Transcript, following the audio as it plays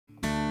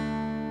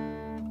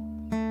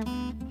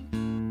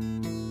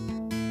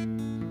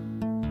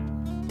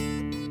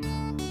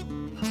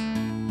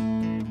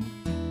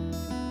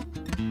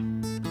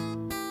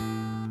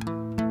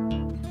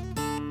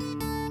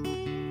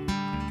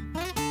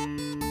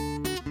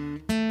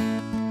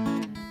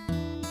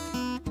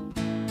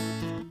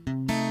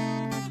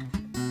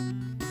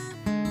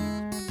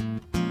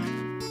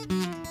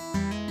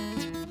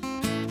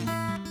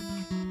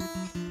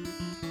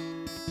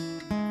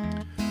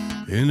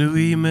In the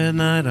wee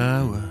midnight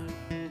hour,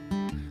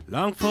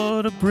 long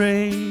for the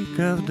break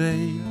of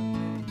day.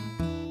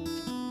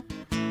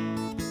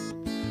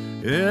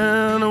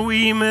 In the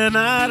wee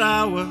midnight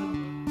hour,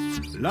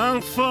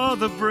 long for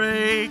the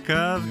break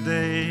of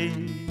day.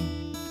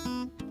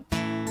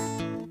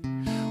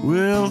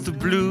 Will the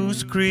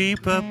blues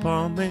creep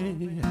upon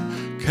me,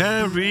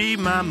 carry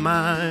my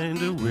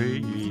mind away?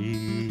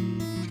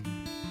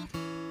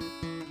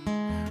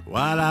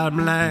 While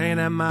I'm lying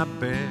in my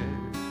bed,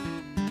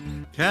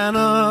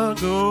 cannot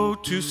go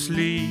to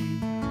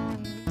sleep.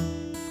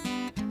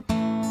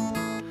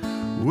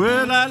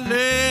 Will I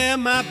lay in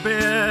my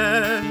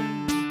bed,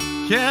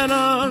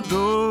 cannot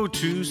go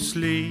to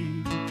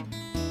sleep.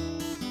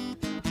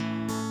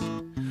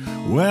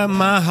 When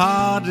my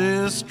heart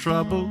is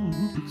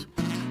troubled,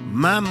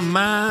 my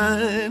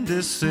mind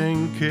is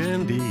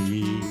sinking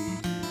deep.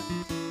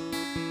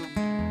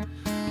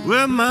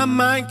 When my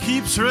mind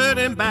keeps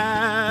running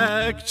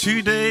back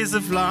to days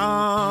of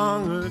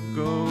long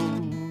ago.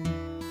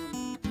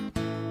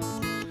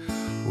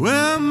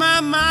 When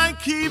my mind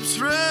keeps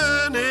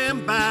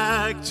running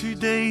back to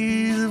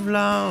days of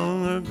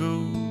long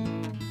ago.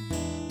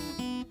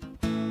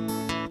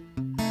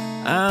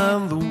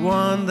 I'm the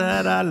one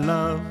that I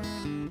love,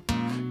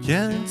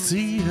 can't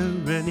see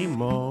her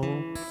anymore.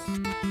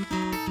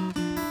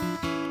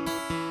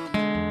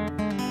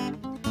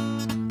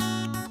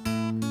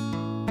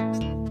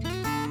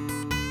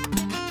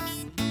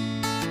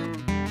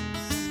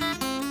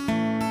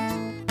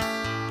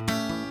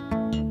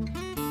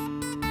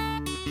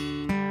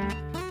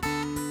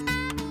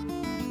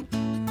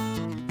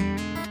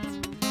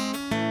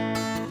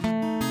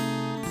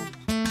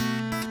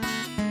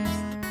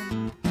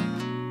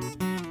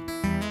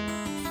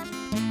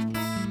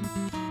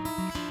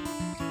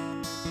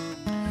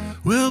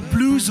 Well,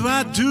 blues,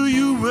 why do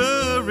you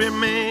worry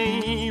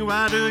me?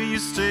 Why do you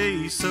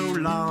stay so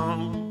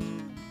long?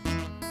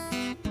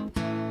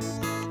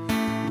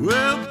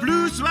 Well,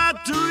 blues, why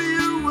do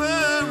you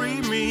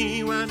worry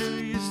me? Why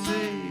do you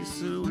stay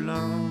so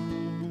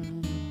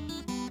long?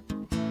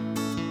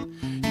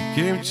 You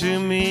came to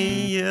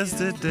me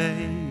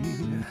yesterday,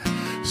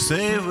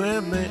 stay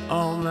with me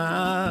all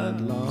night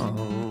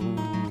long.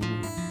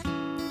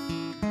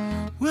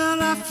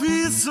 Well, I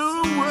feel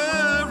so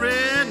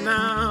worried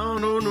now,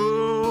 don't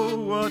know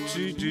what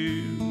to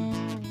do.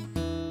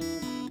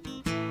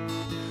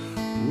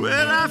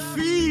 Well, I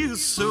feel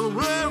so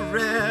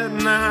worried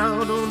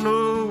now, don't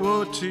know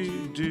what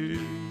to do.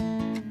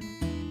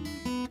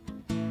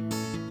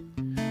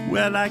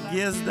 Well, I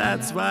guess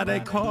that's why they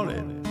call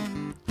it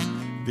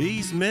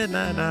these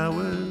midnight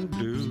hour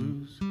blues.